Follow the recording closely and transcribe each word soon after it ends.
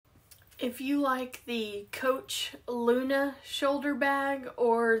If you like the Coach Luna shoulder bag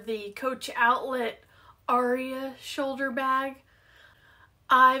or the Coach Outlet Aria shoulder bag,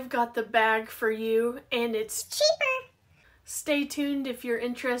 I've got the bag for you, and it's cheaper. Stay tuned if you're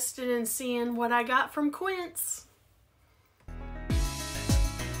interested in seeing what I got from Quince.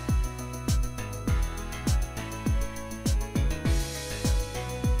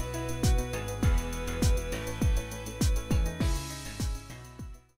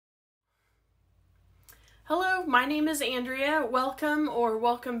 Hello, my name is Andrea.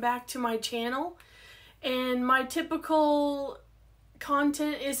 Welcome back to my channel. And my typical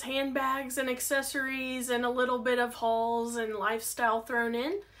content is handbags and accessories and a little bit of hauls and lifestyle thrown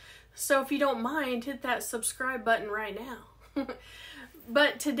in. So if you don't mind, hit that subscribe button right now.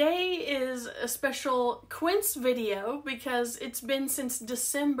 But today is a special Quince video because it's been since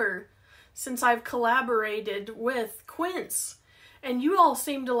December since I've collaborated with Quince. And you all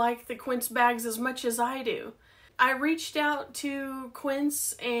seem to like the Quince bags as much as I do. I reached out to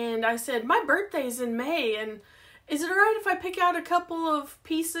Quince and I said, my birthday's in May, and is it alright if I pick out a couple of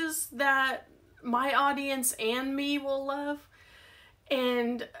pieces that my audience and me will love?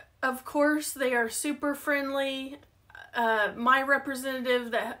 And of course, they are super friendly. My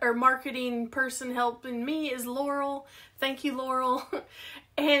representative or marketing person helping me is Laurel. Thank you, Laurel.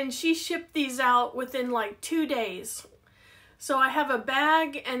 And she shipped these out within like 2 days. So I have a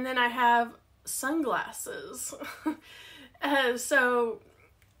bag and then I have sunglasses. So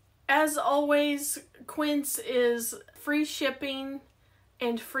as always, Quince is free shipping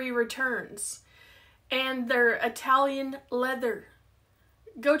and free returns. And they're Italian leather.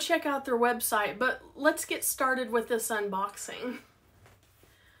 Go check out their website, but let's get started with this unboxing.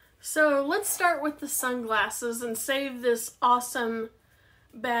 So let's start with the sunglasses and save this awesome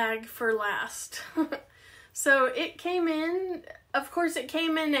bag for last. So it came in, of course it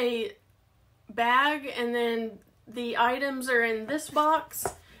came in a bag, and then the items are in this box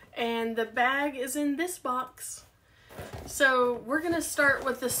and the bag is in this box. So we're going to start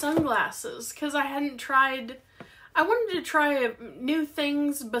with the sunglasses because I wanted to try new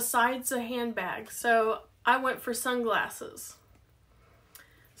things besides a handbag. So I went for sunglasses.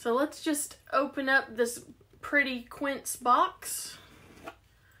 So let's just open up this pretty Quince box.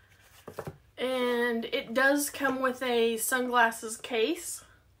 And it does come with a sunglasses case.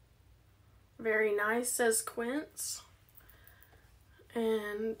 Very nice, says Quince.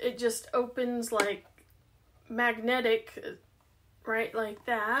 And it just opens like magnetic, right like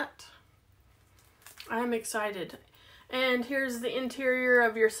that. I'm excited. And here's the interior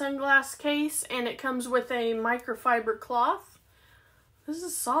of your sunglass case, and it comes with a microfiber cloth. This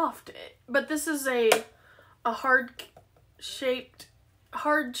is soft, but this is a hard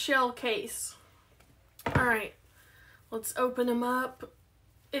shell case. Alright, let's open them up.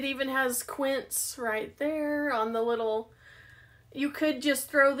 It even has Quince right there on the little... You could just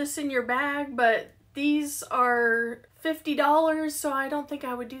throw this in your bag, but these are $50, so I don't think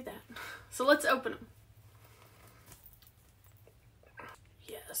I would do that. So let's open them.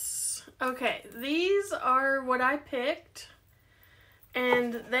 Yes. Okay, these are what I picked,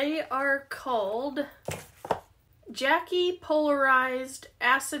 and they are called Jackie Polarized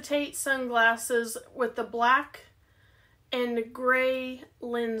Acetate sunglasses with the black and gray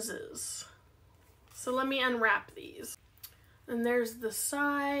lenses. So let me unwrap these. And there's the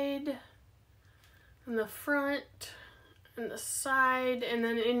side and the front and the side, and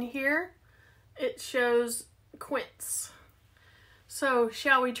then in here it shows Quince. So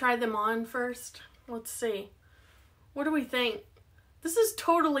shall we try them on first? Let's see. What do we think? This is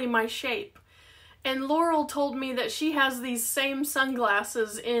totally my shape. And Laurel told me that she has these same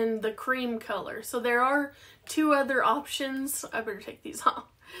sunglasses in the cream color. So there are two other options. I better take these off.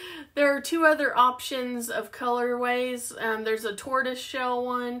 There are two other options of colorways. There's a tortoise shell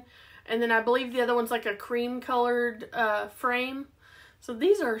one, and then I believe the other one's like a cream colored frame. So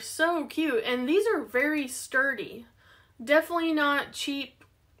these are so cute, and these are very sturdy. Definitely not cheap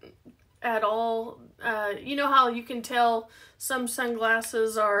at all. You know how you can tell some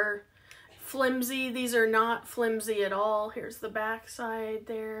sunglasses are flimsy? These are not flimsy at all. Here's the back side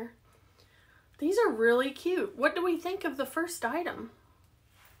there. These are really cute. What do we think of the first item?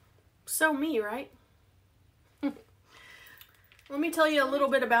 So me, right? Let me tell you a little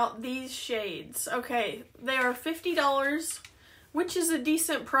bit about these shades. Okay, they are $50, which is a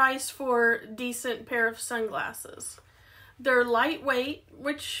decent price for a decent pair of sunglasses. They're lightweight,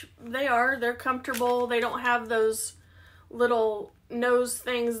 which they are. They're comfortable. They don't have those little nose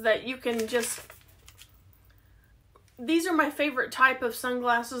things that you can just... These are my favorite type of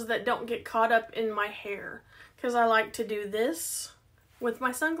sunglasses that don't get caught up in my hair, because I like to do this with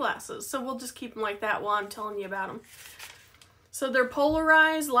my sunglasses. So we'll just keep them like that while I'm telling you about them. So they're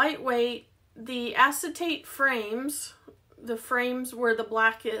polarized, lightweight. The acetate frames, the frames where the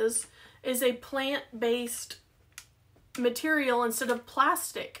black is a plant-based material instead of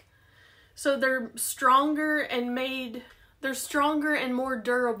plastic. So they're stronger and more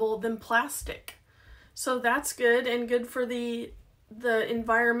durable than plastic. So that's good, and good for the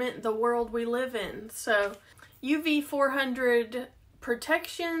environment, the world we live in. So UV 400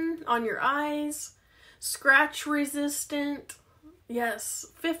 protection on your eyes, scratch resistant. Yes,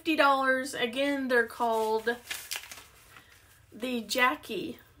 $50. Again, they're called the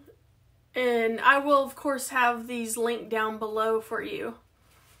Jackie. And I will, of course, have these linked down below for you.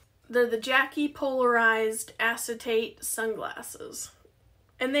 They're the Jackie Polarized Acetate sunglasses.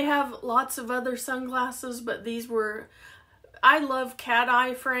 And they have lots of other sunglasses, but these were... I love cat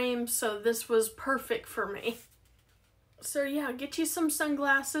eye frames, so this was perfect for me. So yeah, get you some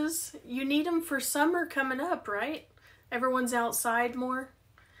sunglasses. You need them for summer coming up, right? Everyone's outside more.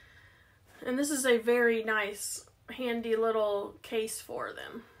 And this is a very nice, handy little case for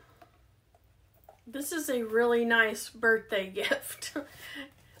them. This is a really nice birthday gift.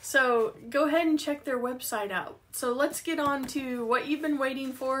 So go ahead and check their website out. So let's get on to what you've been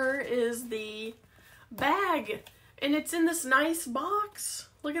waiting for, is the bag. And it's in this nice box.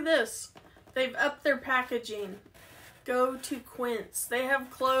 Look at this. They've upped their packaging. Go to Quince. They have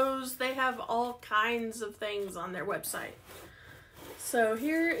clothes. They have all kinds of things on their website. So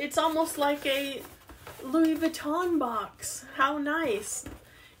here, it's almost like a Louis Vuitton box. How nice.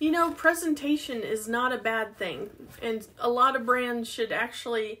 You know, presentation is not a bad thing. And a lot of brands should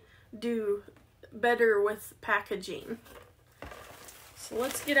actually do better with packaging. So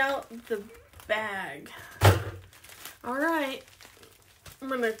let's get out the bag. Alright. I'm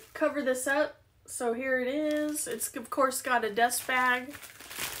going to cover this up. So here it is. It's, of course, got a dust bag.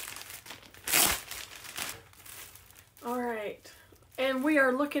 Alright. And we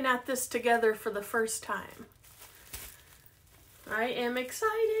are looking at this together for the first time. I am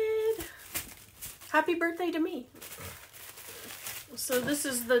excited. Happy birthday to me. So this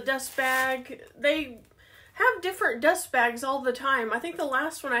is the dust bag. They have different dust bags all the time. I think the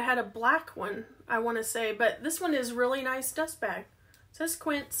last one I had a black one, I want to say. But this one is really nice dust bag. It says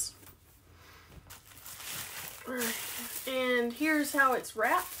Quince. Alright. And here's how it's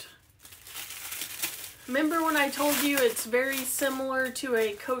wrapped. Remember when I told you it's very similar to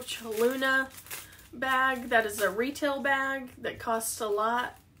a Coach Luna bag? That is a retail bag that costs a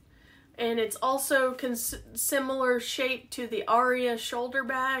lot. And it's also similar shape to the Aria shoulder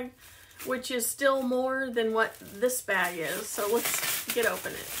bag, which is still more than what this bag is. So let's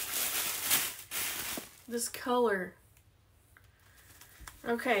open it. This color.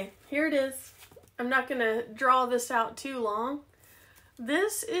 Okay, here it is. I'm not going to draw this out too long.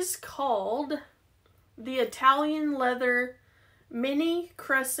 This is called the Italian Leather Mini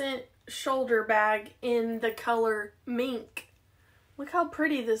Crescent Shoulder Bag in the color Mink. Look how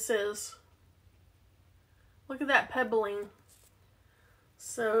pretty this is. Look at that pebbling.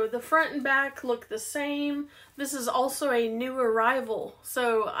 So the front and back look the same. This is also a new arrival,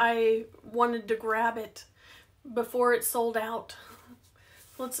 so I wanted to grab it before it sold out.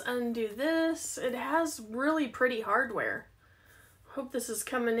 Let's undo this. It has really pretty hardware. Hope this is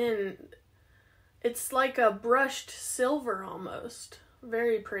coming in. It's like a brushed silver almost.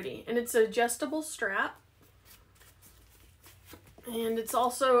 Very pretty. And it's an adjustable strap. And it's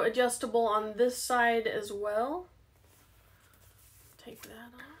also adjustable on this side as well. Take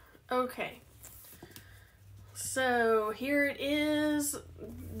that off. Okay. So here it is.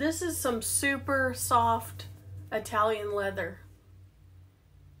 This is some super soft Italian leather.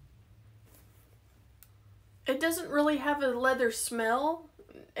 It doesn't really have a leather smell,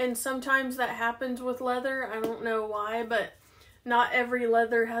 and sometimes that happens with leather. I don't know why, but not every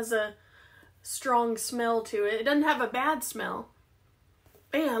leather has a strong smell to it. It doesn't have a bad smell.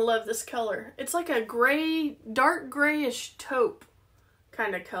 Man, I love this color. It's like a gray, dark grayish taupe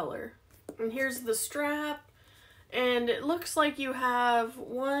kind of color. And here's the strap, and it looks like you have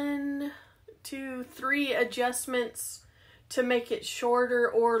 1, 2, 3 adjustments to make it shorter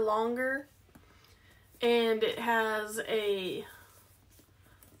or longer. And it has a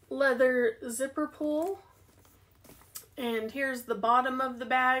leather zipper pull. And here's the bottom of the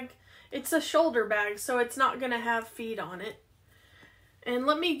bag. It's a shoulder bag, so it's not going to have feet on it. And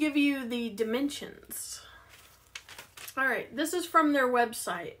let me give you the dimensions. Alright, this is from their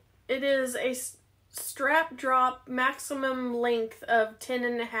website. It is a strap drop maximum length of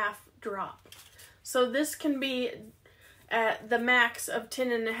 10.5 drop. So this can be at the max of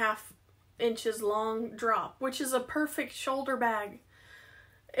 10.5 inches long drop, which is a perfect shoulder bag.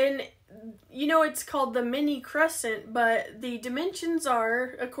 And you know, it's called the mini Crescent, but the dimensions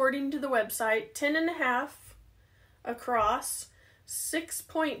are, according to the website, 10.5 across,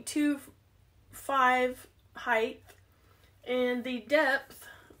 6.25 height, and the depth,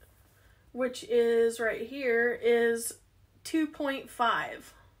 which is right here, is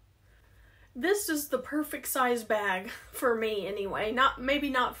 2.5. This is the perfect size bag for me anyway. Maybe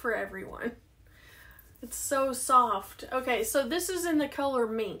not for everyone. It's so soft. Okay, so this is in the color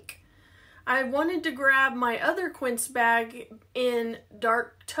Mink. I wanted to grab my other Quince bag in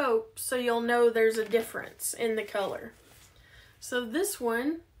dark taupe so you'll know there's a difference in the color. So this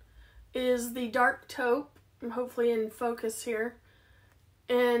one is the dark taupe. I'm hopefully in focus here.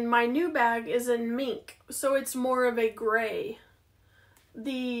 And my new bag is in Mink, so it's more of a gray.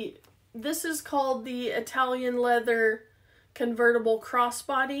 This is called the Italian leather convertible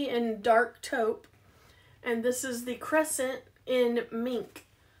crossbody in dark taupe. And this is the Crescent in Mink.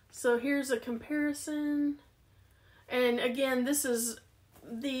 So here's a comparison. And again, this is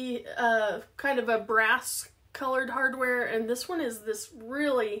the kind of a brass colored hardware. And this one is this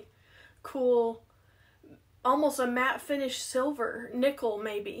really cool, almost a matte finish silver, nickel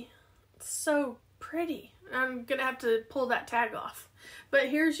maybe. It's so pretty. I'm going to have to pull that tag off. But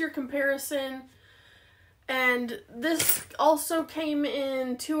here's your comparison. And this also came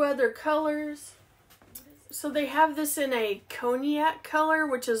in 2 other colors. So they have this in a cognac color,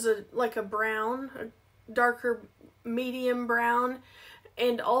 which is like a brown, a darker medium brown.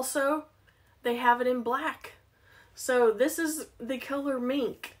 And also they have it in black. So this is the color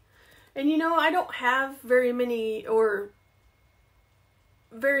Mink. And you know, I don't have very many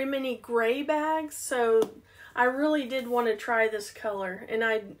gray bags, so I really did want to try this color, and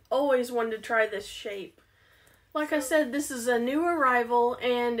I always wanted to try this shape. Like I said, this is a new arrival,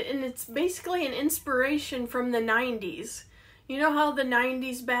 and it's basically an inspiration from the 90s. You know how the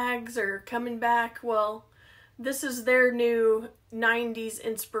 90s bags are coming back? Well, this is their new 90s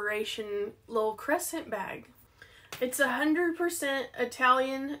inspiration little Crescent bag. It's 100%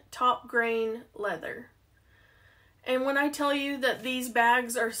 Italian top grain leather. And when I tell you that these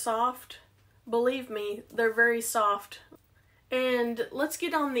bags are soft, believe me, they're very soft. And let's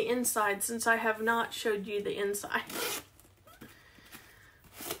get on the inside since I have not showed you the inside.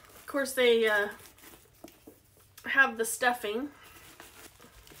 Of course, they have the stuffing.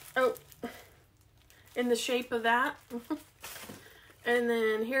 Oh, in the shape of that. And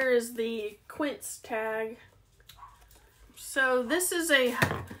then here is the Quince tag. So this is a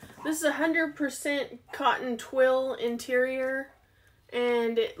 100% cotton twill interior,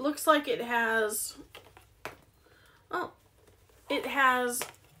 and it looks like it has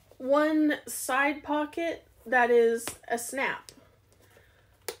one side pocket that is a snap,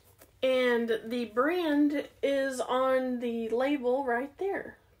 and the brand is on the label right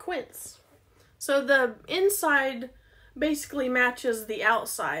there, Quince. So the inside basically matches the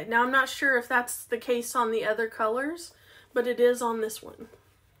outside. Now I'm not sure if that's the case on the other colors, but it is on this one.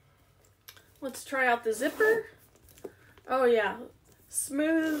 Let's try out the zipper. Oh yeah,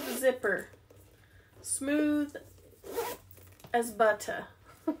 smooth zipper. Smooth as butter.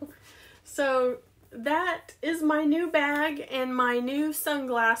 So that is my new bag and my new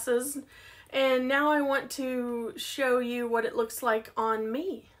sunglasses. And now I want to show you what it looks like on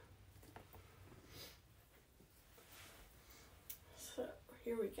me. So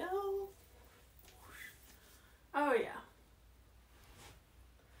here we go. Oh yeah.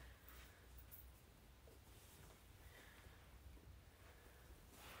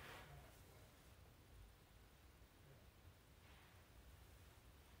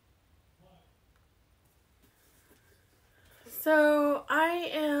 So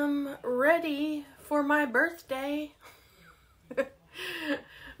I am ready for my birthday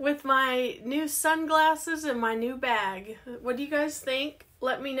with my new sunglasses and my new bag. What do you guys think?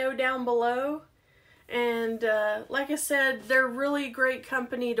 Let me know down below. And like I said, they're really great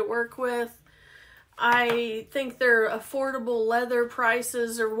company to work with. I think their affordable leather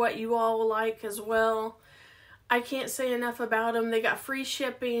prices are what you all like as well. I can't say enough about them. They got free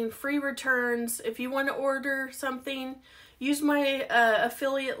shipping, free returns. If you want to order something, use my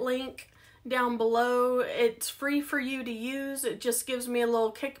affiliate link down below. It's free for you to use. It just gives me a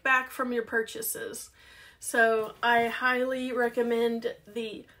little kickback from your purchases. So I highly recommend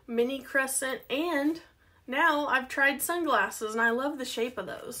the mini Crescent, and now I've tried sunglasses and I love the shape of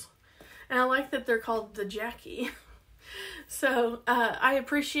those. And I like that they're called the Jackie. So I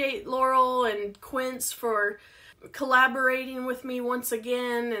appreciate Laurel and Quince for collaborating with me once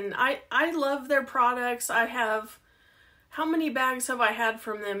again, and I love their products. I have, how many bags have I had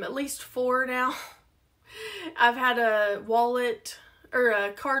from them? At least 4 now. I've had a wallet, or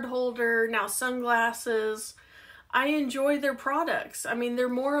a card holder, now sunglasses. I enjoy their products. I mean, they're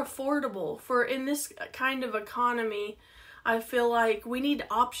more affordable for in this kind of economy. I feel like we need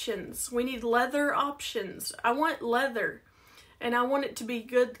options. We need leather options. I want leather, and I want it to be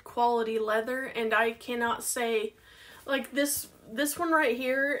good quality leather, and I cannot say, like this one right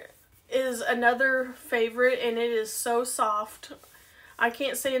here is another favorite, and it is so soft. I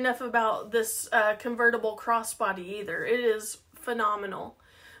can't say enough about this convertible crossbody either. It is phenomenal.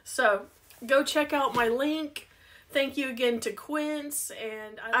 So go check out my link. Thank you again to Quince,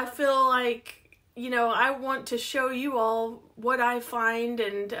 and I feel like, you know, I want to show you all what I find,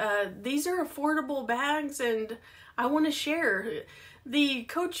 and these are affordable bags, and I want to share. The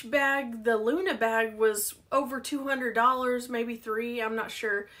Coach bag, the Luna bag, was over $200, maybe $300, I'm not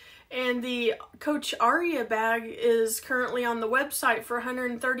sure. And the Coach Aria bag is currently on the website for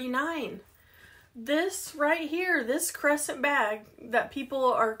 $139. This right here, this Crescent bag that people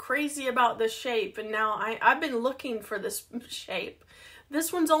are crazy about this shape, and now I've been looking for this shape.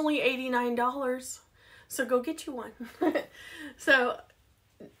 This one's only $89, so go get you one. So,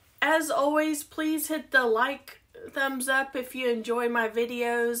 as always, please hit the like, thumbs up if you enjoy my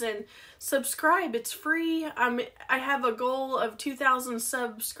videos, and subscribe. It's free. I have a goal of 2,000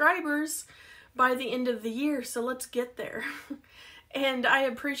 subscribers by the end of the year, so let's get there. And I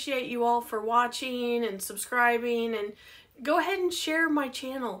appreciate you all for watching and subscribing, and go ahead and share my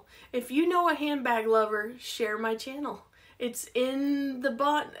channel. If you know a handbag lover, share my channel. It's in the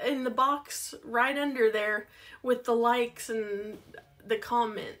box right under there with the likes and the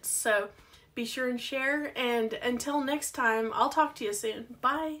comments. So be sure and share, and until next time, I'll talk to you soon.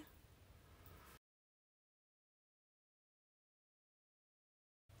 Bye.